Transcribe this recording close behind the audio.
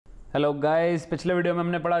Hello guys, पिछले video में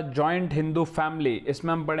हमने पढ़ा जॉइंट हिंदू फैमिली।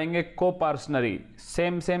 इसमें हम पढ़ेंगे कोपार्सनरी।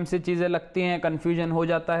 सेम सी चीज़ें लगती हैं, कंफ्यूजन हो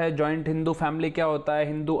जाता है। जॉइंट हिंदू फैमिली क्या होता है,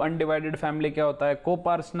 हिंदू अनडिवाइडेड फैमिली क्या होता है,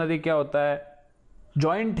 कोपार्सनरी क्या होता है।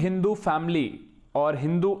 जॉइंट हिंदू फैमिली और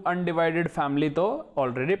हिंदू अनडिवाइडेड फैमिली तो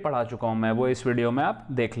ऑलरेडी पढ़ा चुका हूं मैं, वो इस वीडियो में आप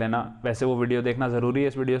देख लेना। वैसे वो वीडियो देखना ज़रूरी है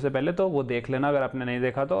इस वीडियो से पहले, तो वो देख लेना अगर आपने नहीं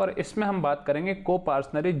देखा तो। और इसमें हम बात करेंगे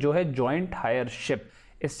कोपार्सनरी, जो है जॉइंट हायरशिप।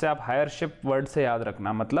 इससे आप हायरशिप वर्ड से याद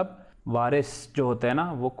रखना, मतलब वारिस जो होते हैं ना,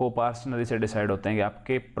 वो कोपार्सनरी से डिसाइड होते हैं कि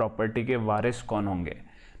आपके प्रॉपर्टी के वारिस कौन होंगे।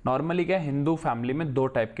 नॉर्मली क्या, हिंदू फैमिली में दो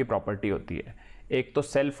टाइप की प्रॉपर्टी होती है। एक तो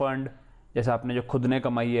सेल्फ अर्न्ड, जैसे आपने जो खुद ने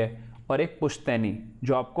कमाई है, और एक पुश्तैनी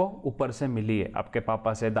जो आपको ऊपर से मिली है, आपके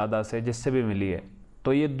पापा से, दादा से, जिससे भी मिली है।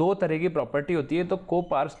 तो ये दो तरह की प्रॉपर्टी होती है। तो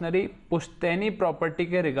कोपार्सनरी पुश्तैनी प्रॉपर्टी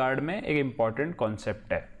के रिगार्ड में एक इंपॉर्टेंट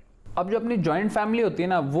कॉन्सेप्ट है। अब जो अपनी जॉइंट फैमिली होती है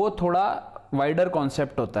ना, वो थोड़ा वाइडर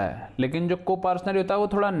कॉन्सेप्ट होता है, लेकिन जो कोपार्सनरी होता है वो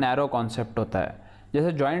थोड़ा नैरो कॉन्सेप्ट होता है।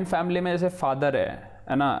 जैसे जॉइंट फैमिली में जैसे फादर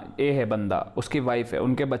है ना, ए है बंदा, उसकी वाइफ है,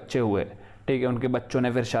 उनके बच्चे हुए, ठीक है, उनके बच्चों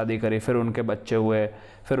ने फिर शादी करी, फिर उनके बच्चे हुए,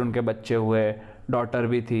 फिर उनके बच्चे हुए, डॉटर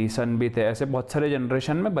भी थी, सन भी थे, ऐसे बहुत सारे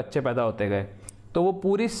जनरेशन में बच्चे पैदा होते गए। तो वो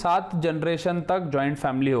पूरी 7 जनरेशन तक जॉइंट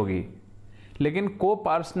फैमिली होगी। लेकिन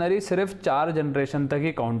कोपार्सनरी सिर्फ 4 जनरेशन तक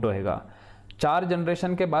ही काउंट होएगा। 4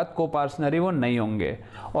 जनरेशन के बाद कोपार्सनरी वो नहीं होंगे।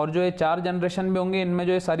 और जो ये 4 जनरेशन भी होंगे, इनमें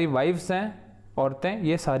जो ये सारी वाइफ्स हैं, औरतें,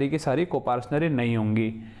 ये सारी की सारी कोपार्सनरी नहीं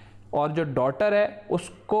होंगी। और जो डॉटर है,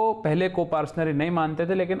 उसको पहले कोपार्सनरी नहीं मानते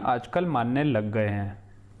थे, लेकिन आजकल मानने लग गए हैं।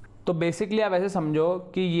 तो बेसिकली आप ऐसे समझो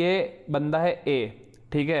कि ये बंदा है ए,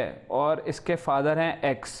 ठीक है, और इसके फादर हैं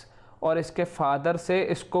एक्स, और इसके फादर से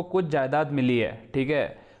इसको कुछ जायदाद मिली है, ठीक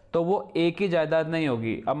है। तो वो एक ही जायदाद नहीं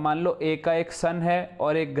होगी। अब मान लो ए का एक सन है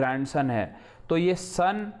और एक ग्रैंडसन है, तो ये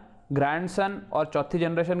सन, ग्रैंडसन और चौथी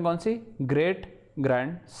जनरेशन कौन सी, ग्रेट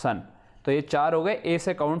ग्रैंडसन। तो ये 4 हो गए, ए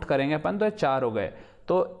से काउंट करेंगे अपन, तो ये 4 हो गए।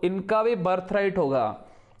 तो इनका भी बर्थ राइट होगा।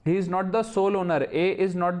 He is not the soul owner, A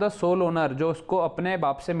is not the soul owner, जो उसको अपने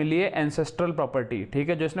बाप से मिली है एंसेस्ट्रल प्रॉपर्टी, ठीक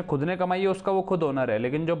है, जो इसने खुद ने कमाई है उसका वो खुद ओनर है।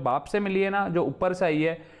 लेकिन जो बाप से मिली है ना, जो ऊपर से आई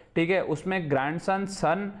है, ठीक है, उसमें ग्रैंडसन,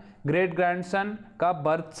 सन, ग्रेट ग्रैंडसन का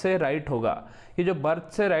बर्थ से राइट होगा। ये जो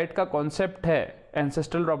बर्थ से राइट का कॉन्सेप्ट है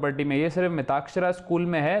एंसेस्ट्रल प्रॉपर्टी में, ये सिर्फ मिताक्षरा स्कूल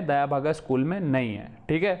में है, दयाभागा स्कूल में नहीं है,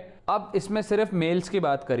 ठीक है। अब इसमें सिर्फ मेल्स की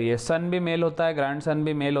बात करिए, सन भी मेल होता है, ग्रैंडसन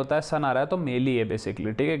भी मेल होता है, सन आ रहा है तो मेल ही है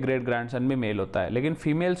बेसिकली, ठीक है, ग्रेट ग्रैंडसन भी मेल होता है। लेकिन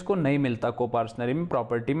फीमेल्स को नहीं मिलता कोपार्सनरी में,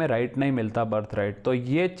 प्रॉपर्टी में राइट नहीं मिलता, बर्थ राइट। तो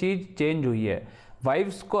ये चीज़ चेंज हुई है।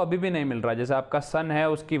 वाइफ्स को अभी भी नहीं मिल रहा। जैसे आपका सन है,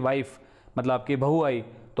 उसकी वाइफ मतलब आपकी बहू आई,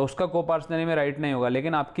 तो उसका कोपार्सनरी में राइट नहीं होगा।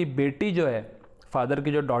 लेकिन आपकी बेटी जो है, फादर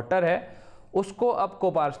की जो डॉटर है, उसको अब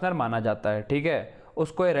कोपार्सनर माना जाता है, ठीक है।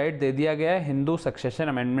 उसको ये राइट दे दिया गया है हिंदू सक्सेशन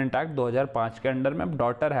अमेंडमेंट एक्ट 2005 के अंडर में।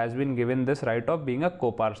 Daughter has been given this right of being a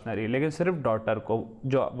coparcenary. लेकिन सिर्फ डॉटर को,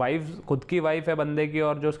 जो वाइफ, खुद की वाइफ है बंदे की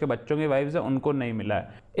और जो उसके बच्चों की वाइफ है, उनको नहीं मिला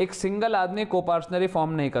है। एक सिंगल आदमी कोपार्सनरी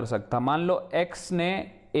फॉर्म नहीं कर सकता। मान लो एक्स ने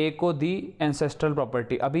ए को दी एंसेस्ट्रल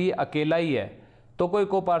प्रॉपर्टी, अभी ये अकेला ही है, तो कोई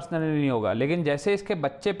कोपार्सनरी नहीं होगा। लेकिन जैसे इसके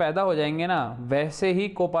बच्चे पैदा हो जाएंगे ना, वैसे ही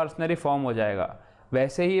कोपार्सनरी फॉर्म हो जाएगा,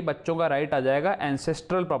 वैसे ही बच्चों का राइट आ जाएगा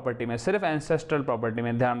एंसेस्ट्रल प्रॉपर्टी में, सिर्फ एंसेस्ट्रल प्रॉपर्टी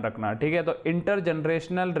में, ध्यान रखना, ठीक है। तो इंटर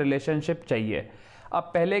जनरेशनल रिलेशनशिप चाहिए। अब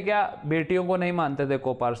पहले क्या, बेटियों को नहीं मानते थे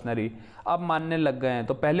कोपार्सनरी, अब मानने लग गए हैं।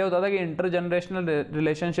 तो पहले होता था कि इंटर जनरेशनल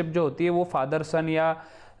रिलेशनशिप जो होती है वो फादर सन या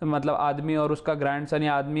मतलब आदमी और उसका ग्रैंडसन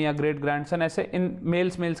या आदमी या ग्रेट ग्रैंडसन, ऐसे इन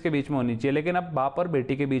मेल्स के बीच में होनी चाहिए। लेकिन अब बाप और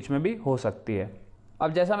बेटी के बीच में भी हो सकती है।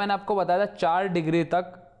 अब जैसा मैंने आपको बताया था, 4 डिग्री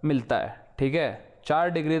तक मिलता है, ठीक है, 4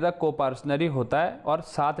 डिग्री तक कोपार्सनरी होता है और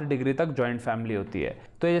 7 डिग्री तक जॉइंट फैमिली होती है।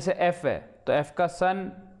 तो ये जैसे एफ है, तो एफ का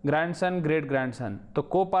सन, ग्रैंडसन, ग्रेट ग्रैंडसन, तो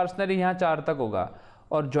कोपार्सनरी यहाँ 4 तक होगा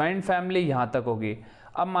और जॉइंट फैमिली यहाँ तक होगी।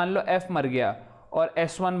 अब मान लो एफ मर गया और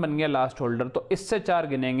S1 बन गया लास्ट होल्डर, तो इससे 4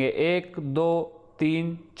 गिनेंगे, 1 2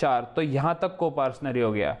 3 4, तो यहाँ तक कोपार्सनरी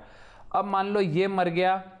हो गया। अब मान लो ये मर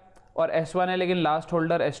गया और S1 है लेकिन लास्ट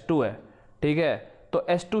होल्डर S2 है, ठीक है, तो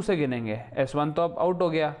S2 से गिनेंगे। S1 तो अब आउट हो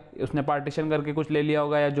गया, उसने पार्टीशन करके कुछ ले लिया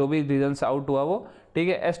होगा या जो भी रीजन से आउट हुआ वो, ठीक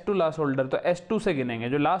है। S2 लास्ट होल्डर, तो S2 से गिनेंगे।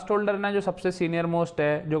 जो लास्ट होल्डर है ना, जो सबसे सीनियर मोस्ट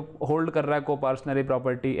है, जो होल्ड कर रहा है कोपार्सनरी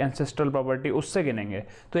प्रॉपर्टी, एंसेस्ट्रल प्रॉपर्टी, उससे गिनेंगे।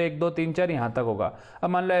 तो 1 2 3 4 यहाँ तक होगा। अब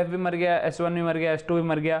मान लो F भी मर गया, S1 भी मर गया, S2 भी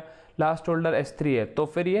मर गया, लास्ट होल्डर S3 है, तो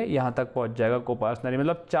फिर ये यहाँ तक पहुँच जाएगा कोपार्सनरी।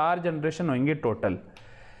 मतलब 4 जनरेशन होंगी total.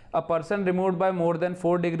 A person removed by more than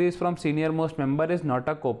 4 degrees from senior most member is not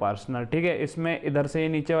a co-partner, ठीक है। इसमें इधर से ये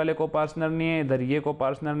नीचे वाले कोपार्सनर नहीं है, इधर ये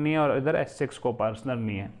कोपार्सनर नहीं है और इधर S6 कोपार्सनर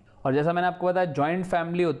नहीं है। और जैसा मैंने आपको बताया, जॉइंट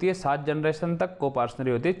फैमिली होती है 7 जनरेशन तक,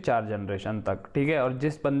 कोपार्सनरी होती है 4 जनरेशन तक, ठीक है। और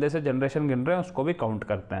जिस बंदे से जनरेशन गिन रहे हैं उसको भी काउंट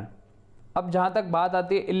करते हैं। अब जहाँ तक बात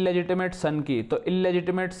आती है इलेजिटिमेट सन की, तो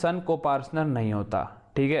इलेजिटिमेट सन कोपार्सनर नहीं होता,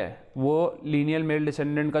 ठीक है, वो लीनियल मेल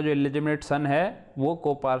डिसेंडेंट का जो इलिजिटिमेट सन है वो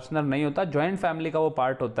कोपार्सनर नहीं होता। जॉइंट फैमिली का वो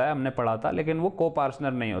पार्ट होता है, हमने पढ़ा था, लेकिन वो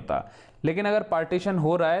कोपार्सनर नहीं होता। लेकिन अगर पार्टीशन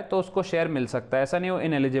हो रहा है तो उसको शेयर मिल सकता है, ऐसा नहीं वो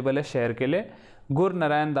इनएलिजिबल है शेयर के लिए। गुर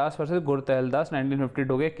नारायण दास वर्सेस गुर तहलदास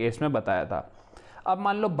 1952 के केस में बताया था। अब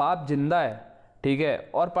मान लो बाप जिंदा है, ठीक है,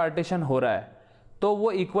 और पार्टीशन हो रहा है, तो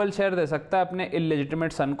वो इक्वल शेयर दे सकता है अपने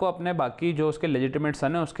इलेजिटिमेट सन को, अपने बाकी जो उसके लेजिटिमेट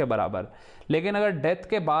सन है उसके बराबर। लेकिन अगर डेथ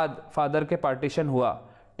के बाद फादर के पार्टीशन हुआ,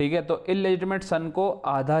 ठीक है, तो इलेजिटिमेट सन को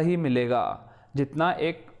आधा ही मिलेगा, जितना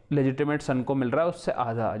एक लेजिटिमेट सन को मिल रहा है उससे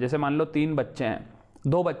आधा। जैसे मान लो 3 बच्चे हैं,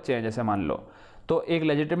 2 बच्चे हैं जैसे मान लो, तो एक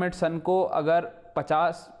लेजिटिमेट सन को अगर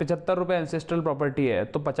 75 रुपये एंसेस्ट्रल प्रॉपर्टी है,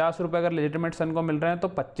 तो 50 रुपये अगर लेजिटिमेट सन को मिल रहे हैं तो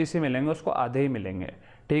 25 ही मिलेंगे, उसको आधे ही मिलेंगे।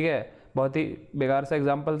 ठीक है, बहुत ही बेकार सा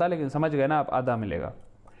एग्जाम्पल था, लेकिन समझ गए ना आप, आधा मिलेगा।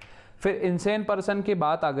 फिर इंसेन पर्सन की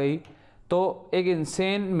बात आ गई, तो एक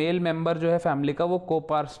इंसेन मेल मेंबर जो है फैमिली का, वो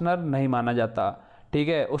कोपार्सनर नहीं माना जाता। ठीक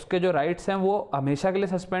है, उसके जो राइट्स हैं वो हमेशा के लिए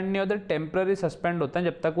सस्पेंड नहीं होते, टेम्पररी सस्पेंड होते हैं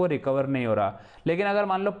जब तक वो रिकवर नहीं हो रहा। लेकिन अगर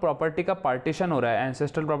मान लो प्रॉपर्टी का पार्टीशन हो रहा है,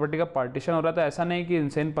 एंसेस्ट्रल प्रॉपर्टी का पार्टीशन हो रहा है, तो ऐसा नहीं कि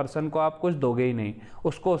इंसेन पर्सन को आप कुछ दोगे ही नहीं,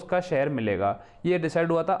 उसको उसका शेयर मिलेगा। ये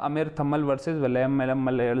डिसाइड हुआ था अमीर थम्मल वर्सेस विलियम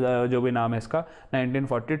जो भी नाम है इसका,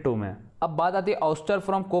 1942 में। अब बात आती है आउस्टर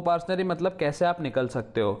फ्रॉम कोपार्सनरी, मतलब कैसे आप निकल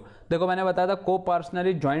सकते हो। देखो मैंने बताया था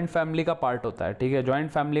कोपार्सनरी जॉइंट फैमिली का पार्ट होता है। ठीक है, जॉइंट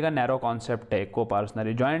फैमिली का नैरो कॉन्सेप्ट है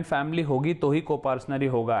कोपार्सनरी। जॉइंट फैमिली होगी तो ही कोपार्सनरी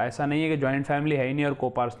होगा, ऐसा नहीं है कि जॉइंट फैमिली है ही नहीं और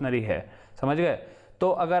कोपार्सनरी है। समझ गए? तो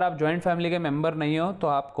अगर आप जॉइंट फैमिली के मेंबर नहीं हो तो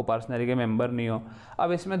आप कोपार्सनरी के मेंबर नहीं हो।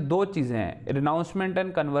 अब इसमें 2 चीज़ें हैं, रिनाउंसमेंट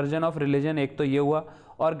एंड कन्वर्जन ऑफ रिलीजन, एक तो ये हुआ,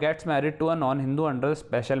 और gets married to a non Hindu under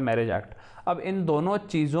special marriage act. अब इन दोनों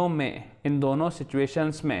चीज़ों में, इन दोनों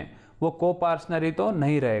सिचुएशंस में वो कोपार्सनरी तो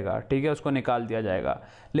नहीं रहेगा, ठीक है, उसको निकाल दिया जाएगा।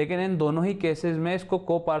 लेकिन इन दोनों ही केसेस में इसको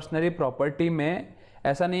कोपार्सनरी प्रॉपर्टी में,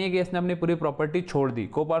 ऐसा नहीं है कि इसने अपनी पूरी प्रॉपर्टी छोड़ दी,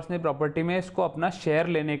 कोपार्सनरी प्रॉपर्टी में इसको अपना शेयर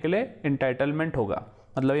लेने के लिए इंटाइटलमेंट होगा।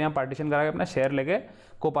 मतलब यहाँ पार्टीशन करा के अपना शेयर लेके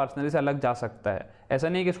कोपार्सनरी से अलग जा सकता है, ऐसा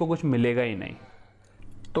नहीं है कि इसको कुछ मिलेगा ही नहीं।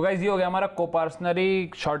 तो गाइस ये हो गया हमारा कोपार्सनरी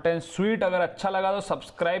शॉर्ट एंड स्वीट। अगर अच्छा लगा तो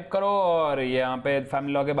सब्सक्राइब करो और यहाँ पे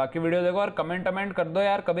फैमिली लॉ के बाकी वीडियो देखो, और कमेंट कर दो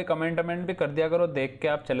यार, कभी कमेंट भी कर दिया करो, देख के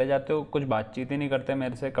आप चले जाते हो, कुछ बातचीत ही नहीं करते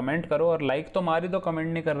मेरे से। कमेंट करो, और लाइक तो मार ही दो, कमेंट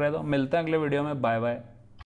नहीं कर रहे तो। मिलते हैं अगले वीडियो में, बाय बाय।